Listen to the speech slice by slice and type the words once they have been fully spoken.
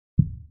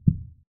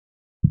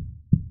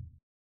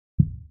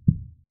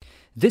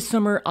This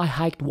summer, I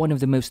hiked one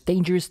of the most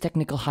dangerous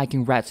technical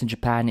hiking routes in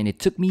Japan, and it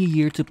took me a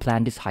year to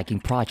plan this hiking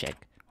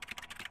project.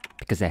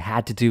 Because I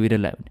had to do it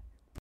alone.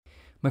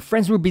 My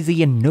friends were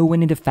busy and no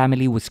one in the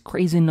family was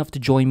crazy enough to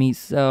join me,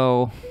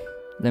 so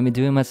let me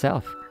do it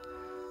myself.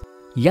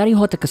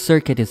 Yari-Hotaka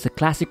Circuit is a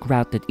classic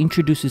route that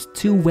introduces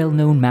two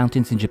well-known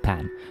mountains in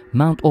Japan,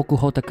 Mount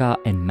Okuhotaka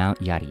and Mount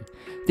Yari.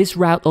 This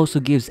route also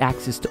gives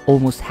access to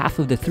almost half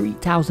of the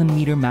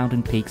 3,000-meter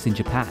mountain peaks in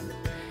Japan,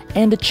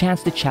 and a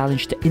chance to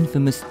challenge the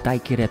infamous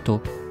Daikiretto,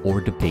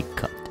 or the Big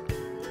Cut.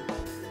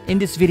 In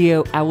this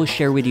video, I will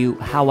share with you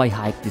how I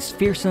hiked this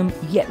fearsome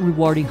yet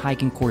rewarding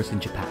hiking course in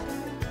Japan.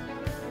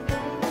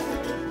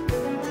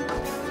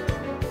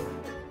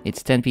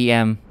 It's 10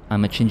 p.m.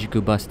 I'm at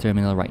Shinjuku bus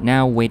terminal right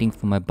now waiting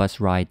for my bus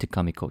ride to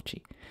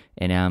Kamikochi,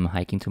 and I'm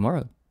hiking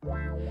tomorrow.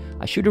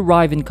 I should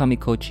arrive in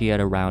Kamikochi at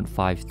around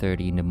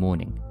 5:30 in the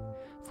morning.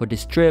 For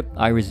this trip,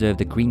 I reserved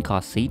a green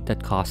car seat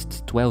that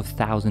costs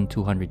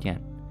 12,200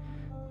 yen.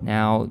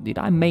 Now, did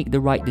I make the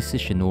right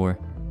decision, or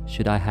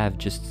should I have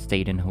just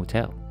stayed in a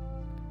hotel?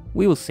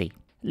 We will see.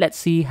 Let's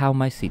see how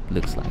my seat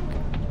looks like.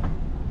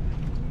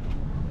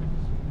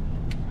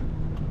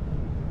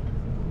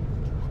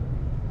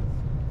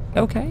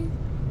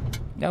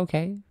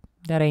 Okay,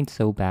 that ain't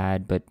so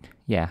bad, but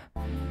yeah,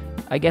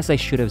 I guess I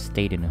should have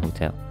stayed in a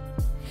hotel.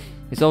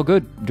 It's all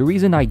good. The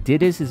reason I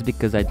did this is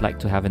because I'd like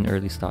to have an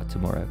early start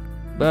tomorrow.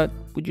 But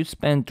would you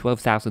spend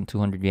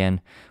 12,200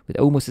 yen with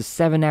almost a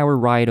 7-hour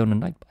ride on a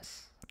night bus?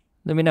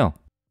 Let me know.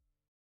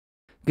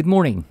 Good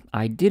morning.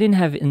 I didn't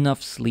have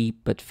enough sleep,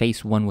 but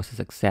phase 1 was a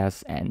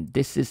success, and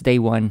this is day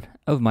 1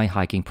 of my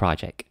hiking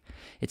project.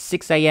 It's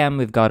 6 a.m.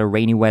 We've got a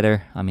rainy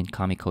weather. I'm in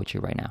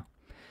Kamikochi right now.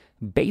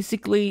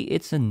 Basically,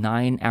 it's a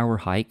 9-hour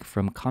hike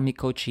from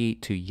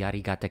Kamikochi to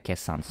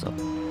Yarigatakesanso.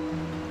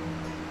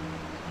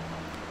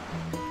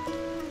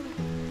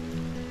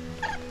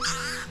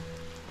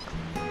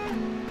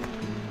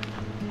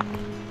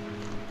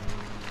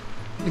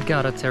 We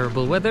got a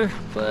terrible weather,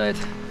 but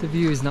the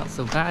view is not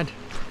so bad.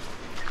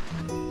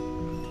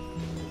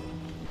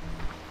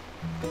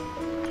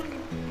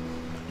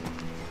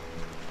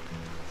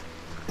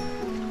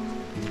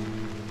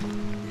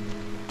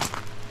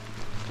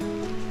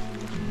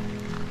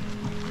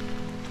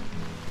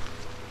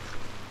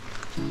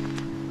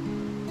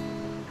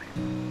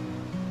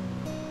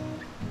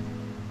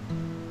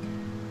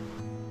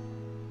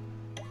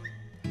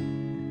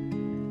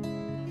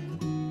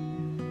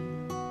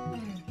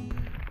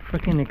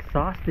 Freaking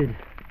exhausted.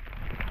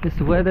 This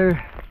weather,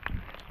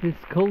 this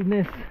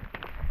coldness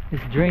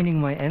is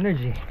draining my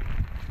energy.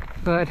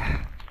 But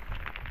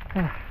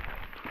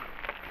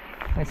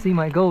I see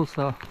my goal,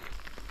 so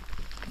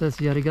that's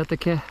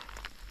Yarigatake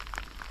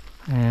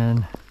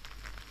and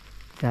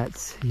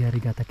that's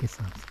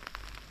Yarigatakesanso.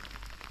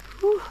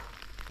 Whew.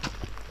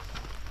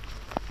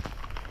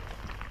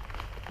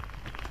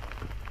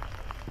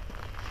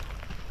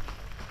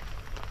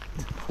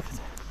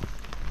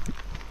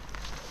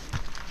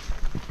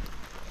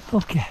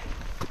 Okay.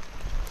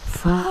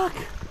 Fuck.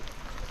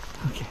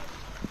 Okay.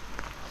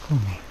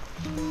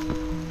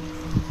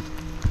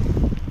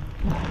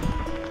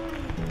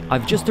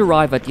 I've just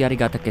arrived at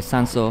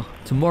Yarigatakesanso.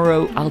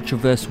 Tomorrow I'll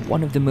traverse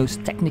one of the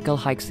most technical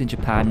hikes in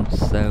Japan,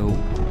 so...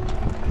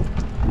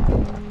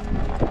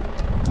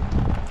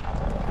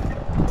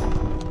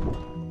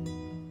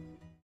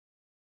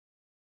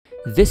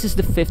 This is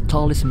the 5th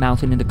tallest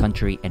mountain in the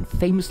country and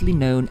famously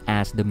known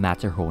as the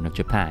Matterhorn of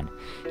Japan.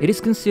 It is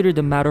considered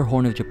the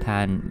Matterhorn of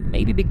Japan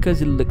maybe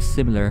because it looks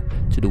similar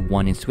to the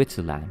one in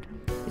Switzerland.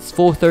 It's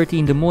 4:30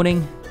 in the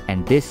morning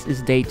and this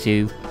is day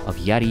 2 of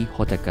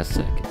Yari-Hotaka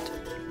Circuit.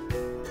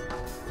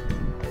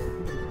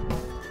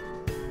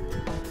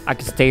 I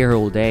could stay here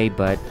all day,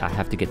 but I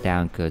have to get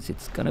down because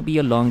it's gonna be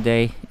a long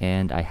day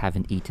and I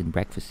haven't eaten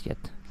breakfast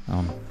yet.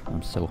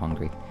 I'm so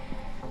hungry.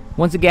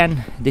 Once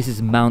again, this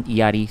is Mount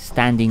Yari,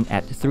 standing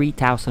at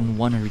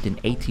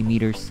 3,180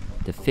 meters,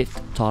 the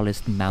 5th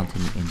tallest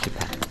mountain in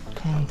Japan.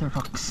 Okay, the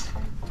rocks.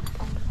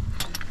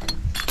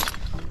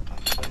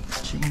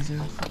 These chains are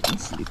fucking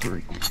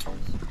slippery.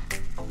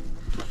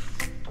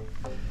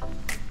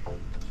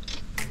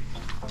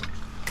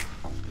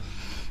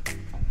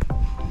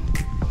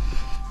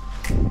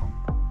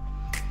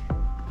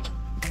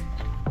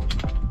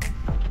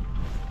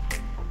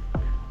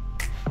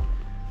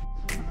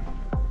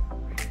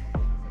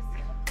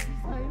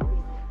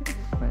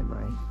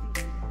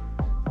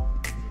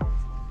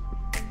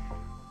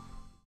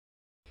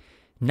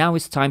 Now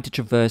it's time to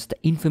traverse the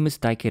infamous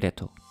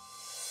Daikiretto.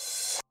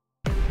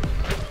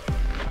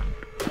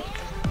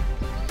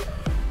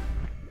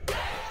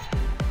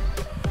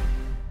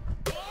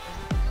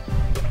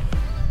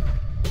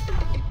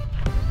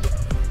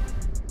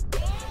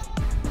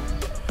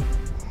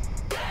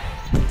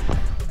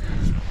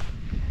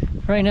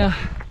 Right now,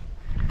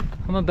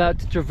 I'm about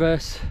to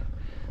traverse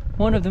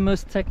one of the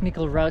most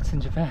technical routes in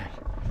Japan.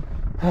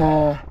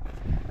 I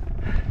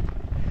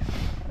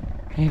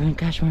can't even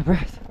catch my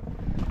breath.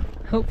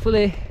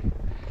 Hopefully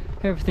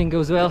everything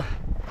goes well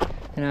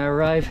and I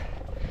arrive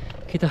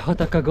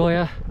Kitahotaka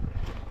Goya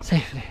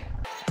safely.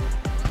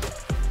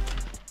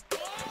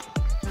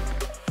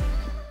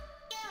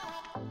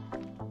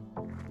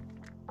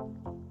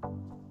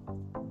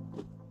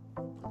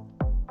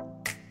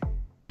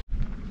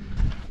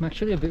 I'm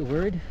actually a bit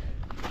worried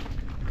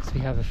because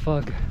we have a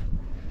fog,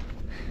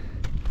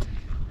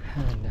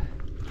 and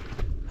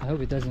I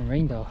hope it doesn't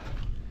rain though.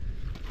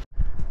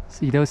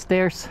 See those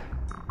stairs?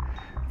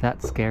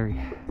 That's scary.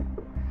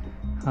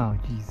 Oh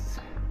Jesus.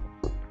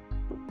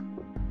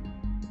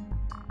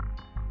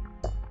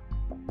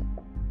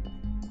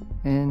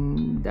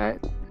 And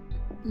that,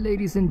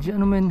 ladies and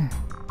gentlemen,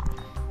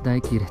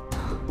 Daikiretto.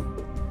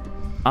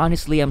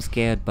 Honestly, I'm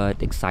scared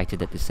but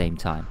excited at the same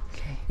time.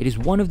 It is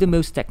one of the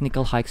most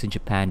technical hikes in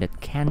Japan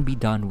that can be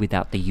done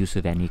without the use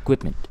of any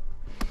equipment.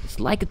 It's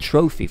like a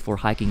trophy for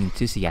hiking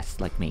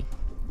enthusiasts like me.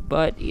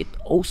 But it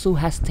also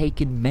has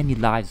taken many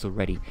lives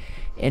already,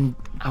 and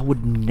I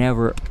would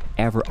never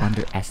ever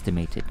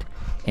underestimate it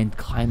and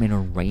climb it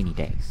on rainy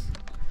days.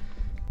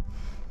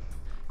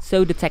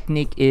 So the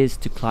technique is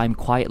to climb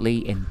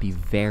quietly and be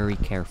very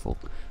careful.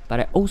 But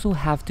I also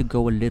have to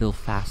go a little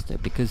faster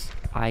because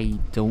I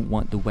don't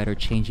want the weather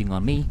changing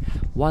on me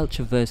while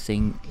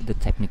traversing the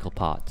technical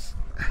parts.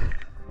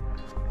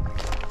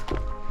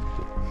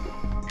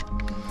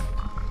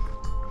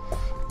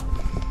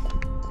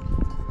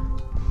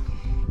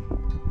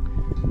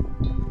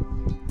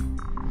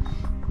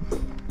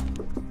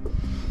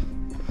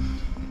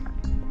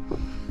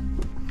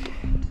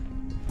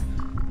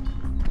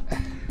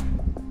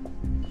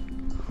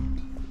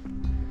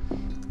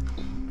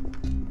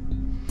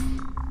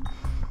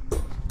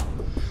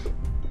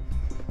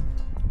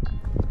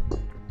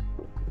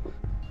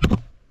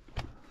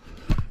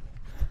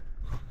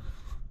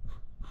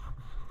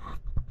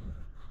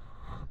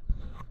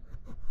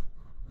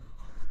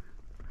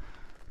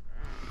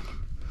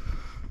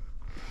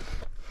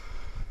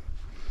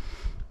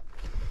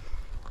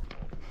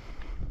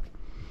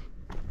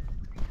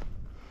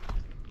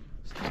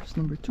 Steps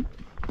number 2.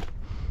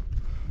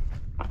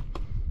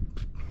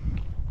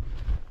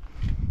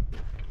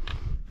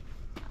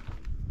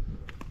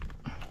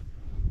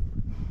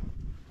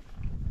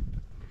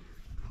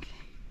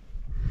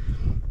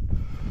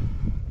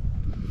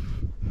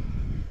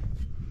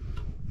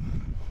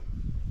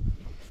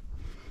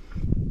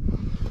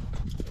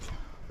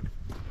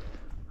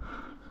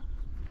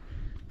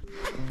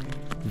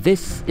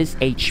 This is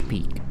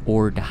H-Peak,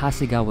 or the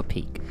Hasegawa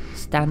Peak,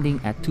 standing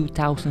at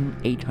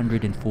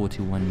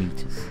 2,841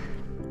 meters.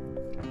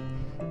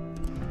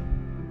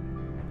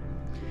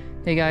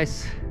 Hey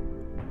guys,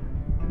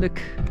 look,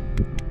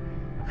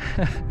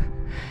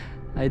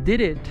 I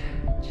did it,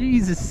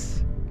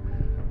 Jesus,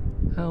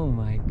 oh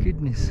my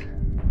goodness.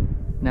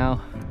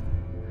 Now,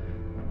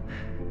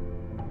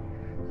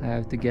 I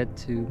have to get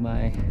to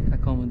my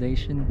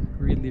accommodation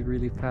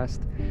really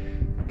fast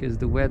because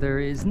the weather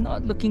is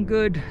not looking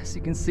good, as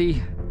you can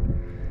see.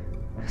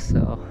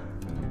 So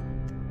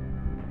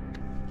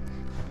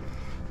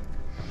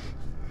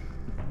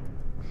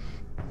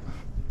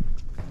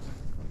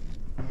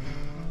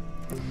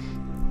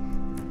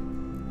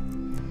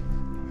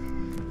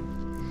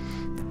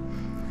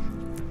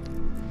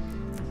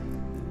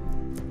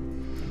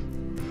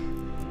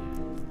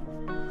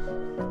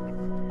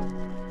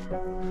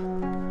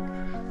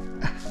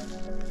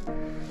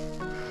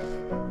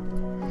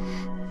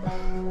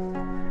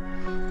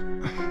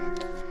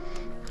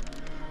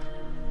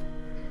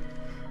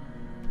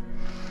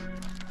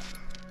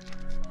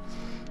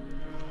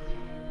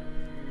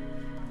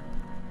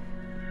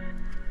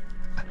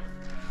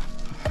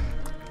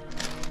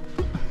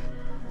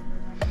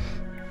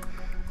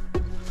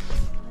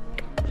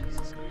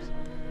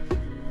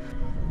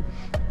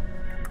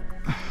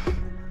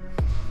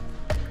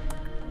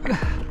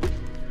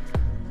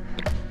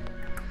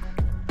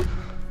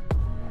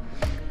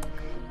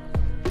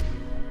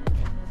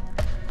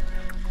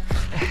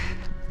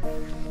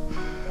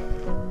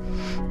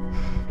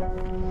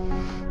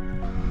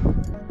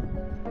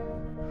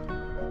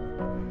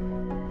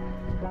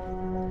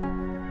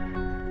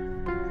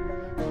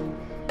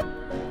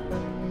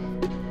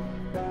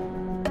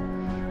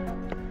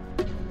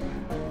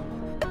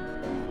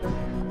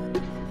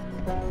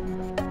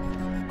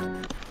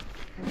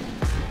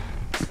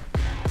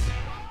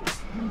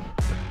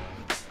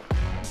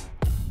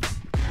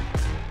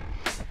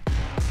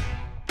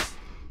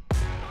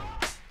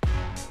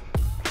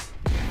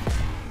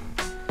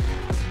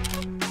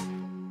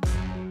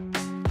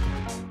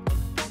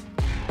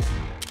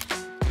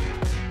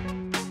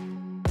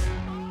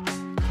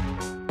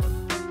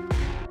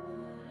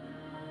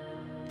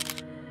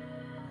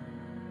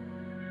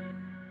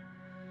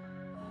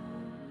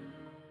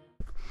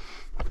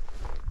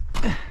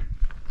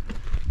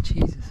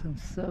Jesus, I'm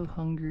so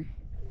hungry.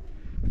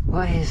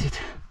 Why is it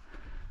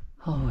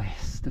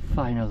always the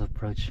final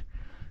approach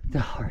the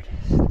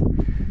hardest?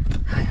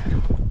 I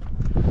don't know.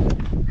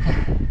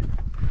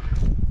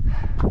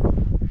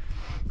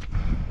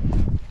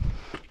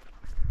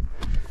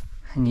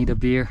 I need a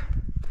beer.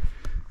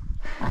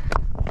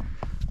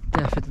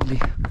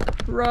 Definitely.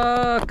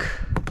 Rock!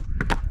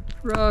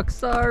 Rock,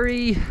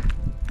 sorry!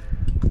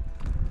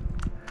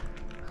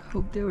 I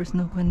hope there was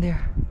no one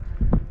there.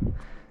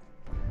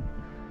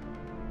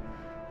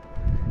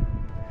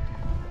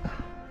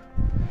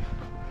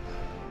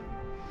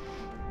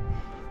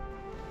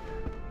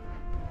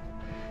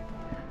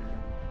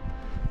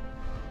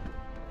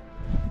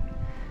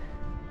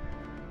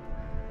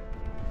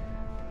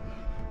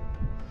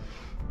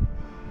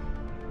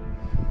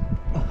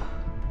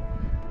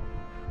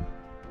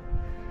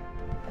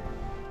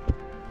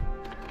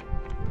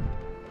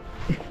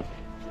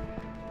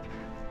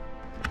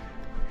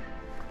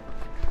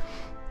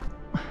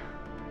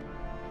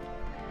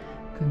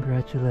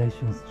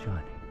 Congratulations,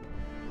 Johnny.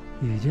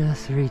 You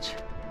just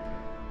reached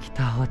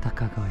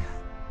Kitahotaka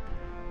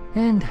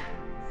and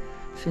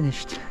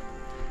finished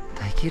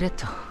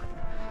Daikiretto.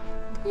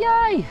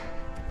 Yay!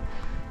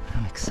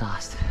 I'm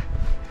exhausted.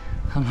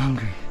 I'm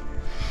hungry.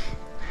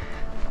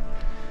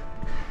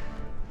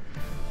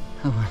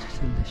 I want a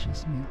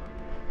delicious meal.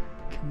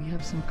 Can we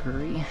have some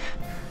curry?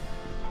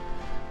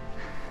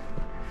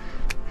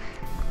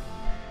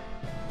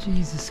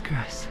 Jesus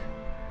Christ.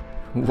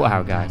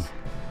 Wow, guys.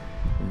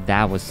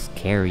 That was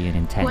scary and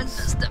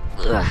intense.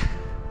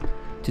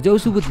 To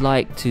those who would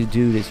like to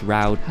do this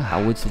route,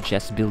 I would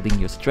suggest building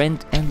your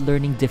strength and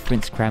learning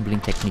different scrambling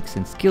techniques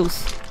and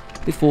skills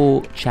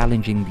before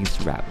challenging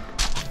this route.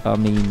 I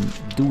mean,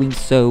 doing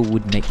so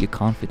would make you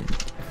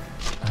confident,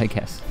 I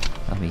guess.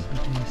 I mean,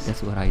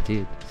 that's what I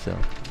did, so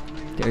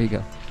there you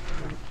go.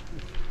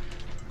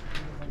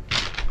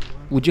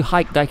 Would you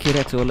hike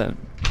Daikiretto alone?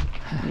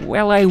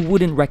 Well, I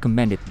wouldn't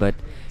recommend it, but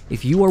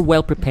if you are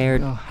well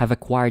prepared, have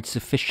acquired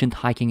sufficient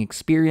hiking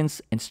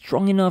experience, and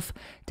strong enough,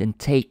 then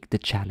take the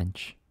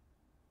challenge.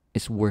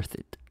 It's worth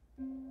it.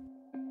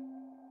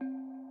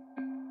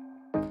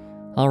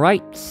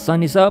 Alright,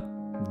 sun is up.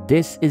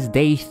 This is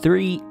day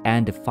 3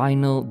 and the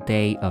final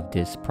day of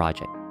this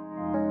project.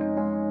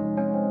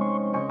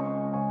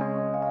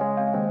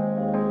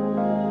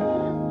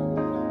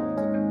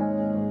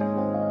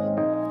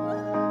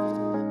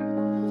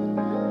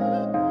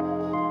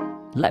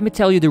 Let me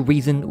tell you the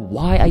reason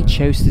why I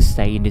chose to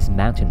stay in this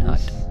mountain hut.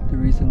 The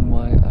reason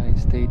why I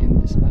stayed in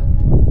this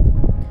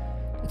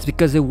mountain. It's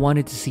because I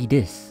wanted to see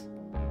this,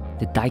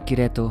 the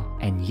Daikiretto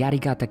and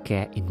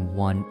Yarigatake in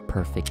one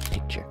perfect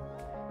picture.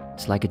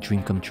 It's like a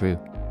dream come true.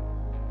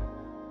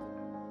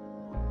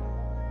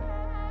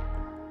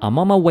 I'm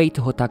on my way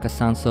to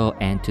Yarigatakesanso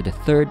and to the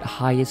 3rd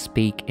highest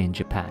peak in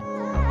Japan.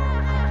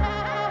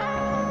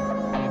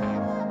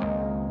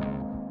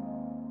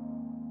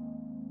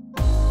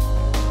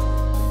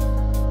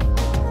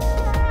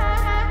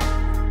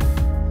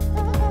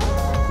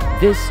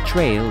 This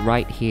trail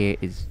right here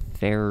is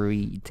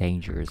very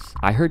dangerous.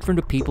 I heard from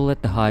the people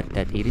at the hut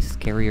that it is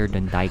scarier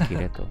than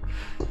Daikiretto.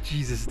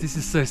 Jesus, this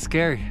is so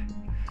scary.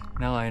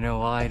 Now I know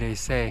why they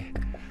say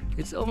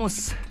it's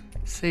almost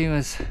same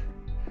as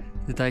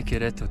the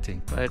Daikiretto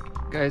thing. But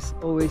guys,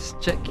 always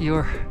check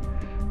your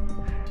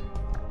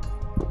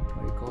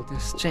what do you call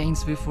this,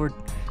 chains before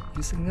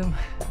using them.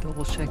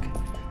 Double check.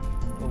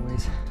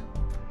 Always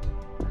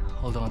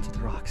hold on to the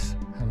rocks.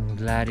 I'm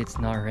glad it's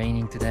not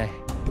raining today,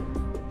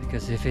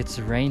 because if it's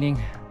raining,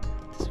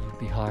 this would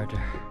be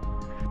harder.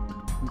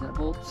 Is that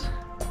bolts?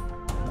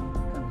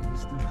 I'm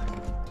use them.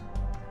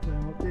 Put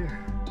them up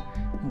there.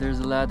 And there's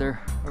a ladder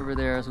over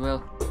there as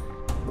well.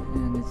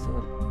 And it's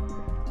a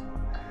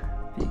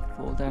big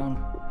fall down.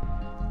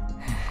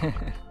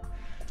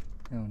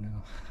 Oh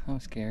no, I'm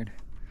scared.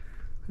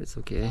 But it's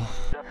okay.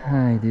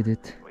 I did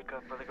it. Wake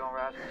up early, gonna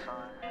rise in the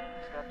sun.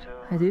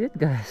 Step 2. I did it,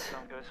 guys.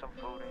 Some good, some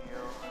food in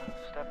you.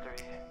 Step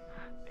 3.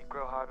 Think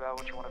real hard about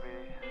what you want to be.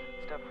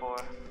 Step 4.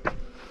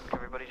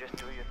 Everybody just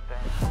do your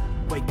thing.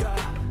 Wake up.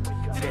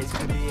 Today's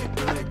gonna be a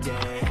good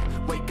day.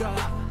 Wake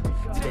up.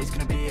 Today's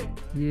gonna be a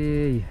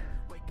Yay.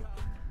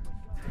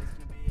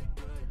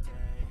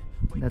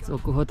 That's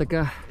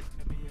Okuhotaka,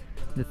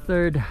 the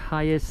 3rd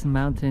highest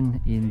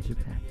mountain in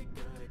Japan.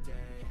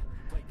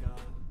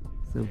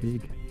 So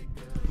big.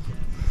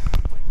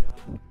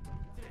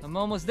 I'm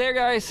almost there,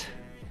 guys.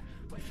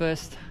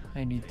 First,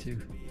 I need to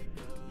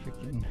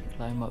freaking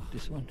climb up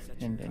this one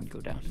and then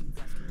go down.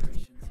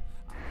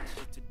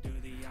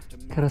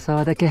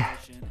 Tokusawa-en.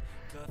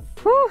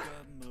 Woo!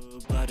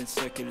 Blood in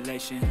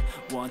circulation,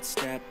 one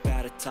step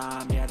at a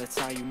time, yeah, that's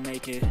how you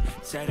make it.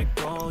 Set a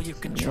goal you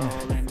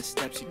control and the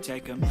steps you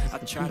take them. I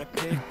try to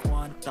pick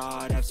one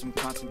thought, have some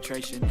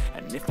concentration,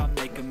 and if I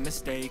make a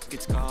mistake,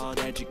 it's called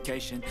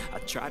education. I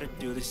try to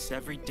do this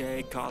every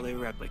day, call it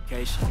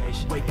replication.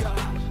 Wake up,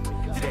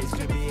 today's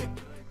gonna be it.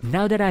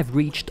 Now that I've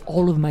reached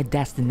all of my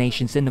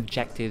destinations and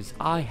objectives,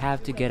 I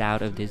have to get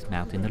out of this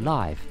mountain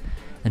alive,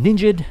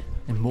 uninjured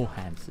and more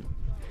handsome.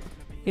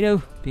 You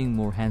know, being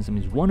more handsome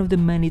is one of the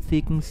many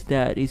things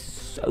that is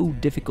so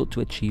difficult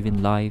to achieve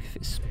in life,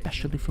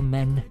 especially for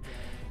men,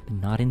 but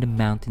not in the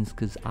mountains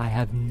because I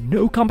have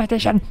no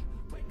competition.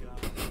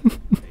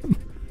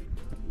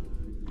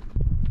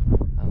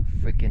 I'm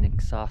freaking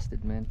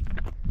exhausted, man.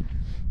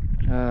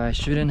 I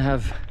shouldn't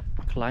have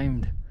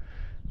climbed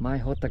my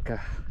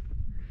Hotaka.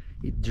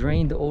 It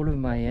drained all of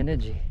my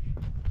energy.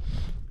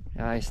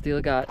 I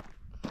still got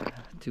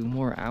 2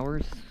 more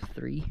hours,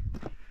 3,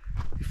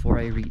 before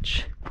I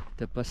reach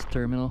the bus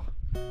terminal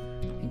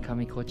in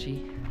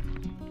Kamikochi.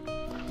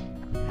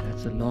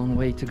 That's a long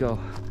way to go.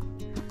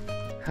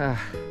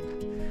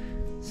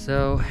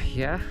 So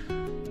yeah,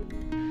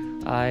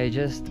 I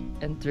just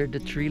entered the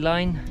tree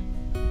line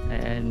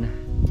and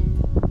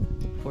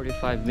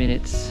 45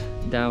 minutes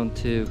down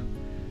to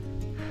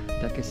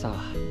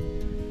Takesawa.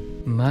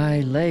 My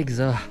legs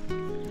are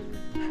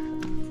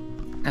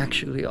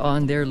actually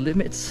on their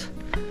limits,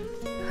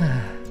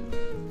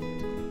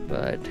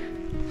 but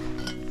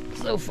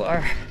so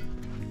far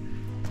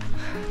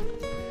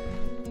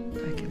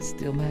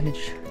still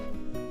manage.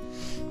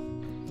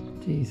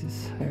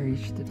 Jesus, I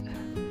reached it.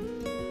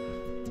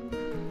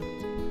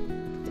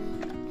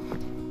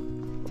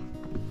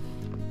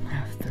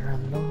 After a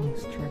long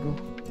struggle.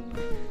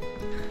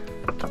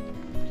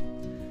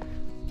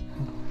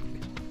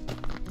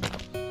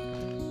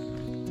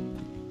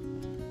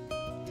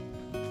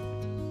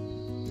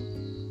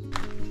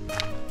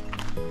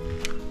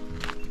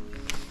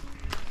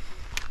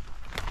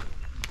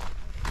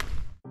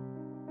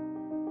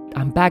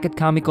 I'm back at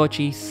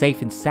Kamikochi,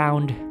 safe and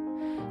sound.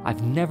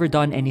 I've never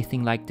done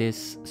anything like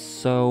this,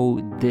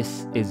 so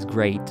this is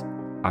great.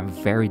 I'm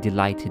very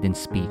delighted and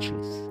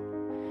speechless.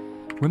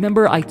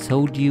 Remember I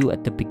told you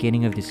at the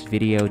beginning of this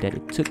video that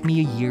it took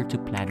me a year to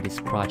plan this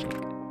project.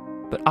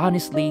 But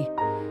honestly,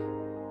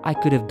 I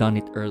could have done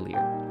it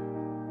earlier.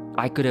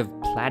 I could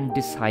have planned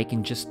this hike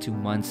in just 2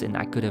 months and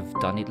I could have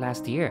done it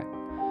last year.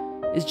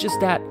 It's just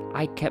that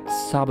I kept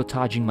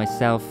sabotaging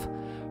myself,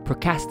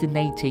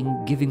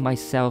 procrastinating, giving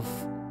myself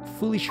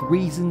foolish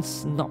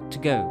reasons not to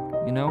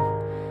go, you know?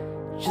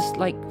 Just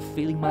like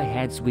filling my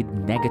heads with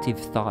negative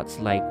thoughts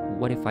like,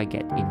 what if I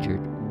get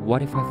injured?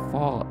 What if I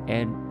fall?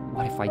 And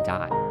what if I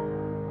die?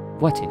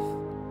 What if?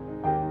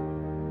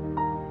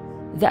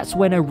 That's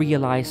when I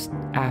realized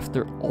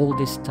after all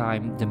this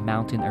time, the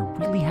mountain I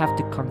really have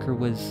to conquer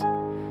was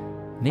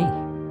me.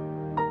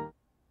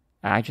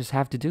 I just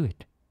have to do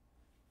it.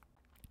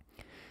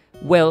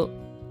 Well,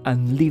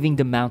 I'm leaving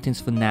the mountains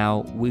for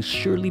now. We'll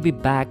surely be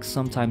back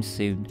sometime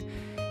soon.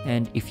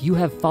 And if you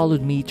have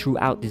followed me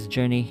throughout this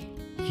journey,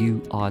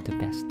 you are the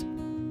best.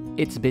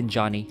 It's been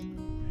Johnny.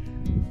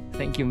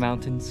 Thank you,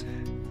 mountains.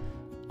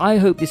 I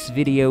hope this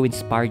video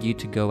inspired you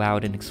to go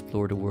out and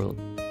explore the world.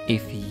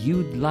 If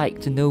you'd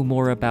like to know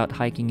more about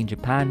hiking in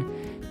Japan,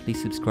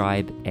 please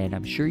subscribe, and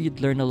I'm sure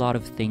you'd learn a lot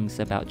of things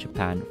about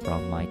Japan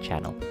from my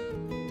channel.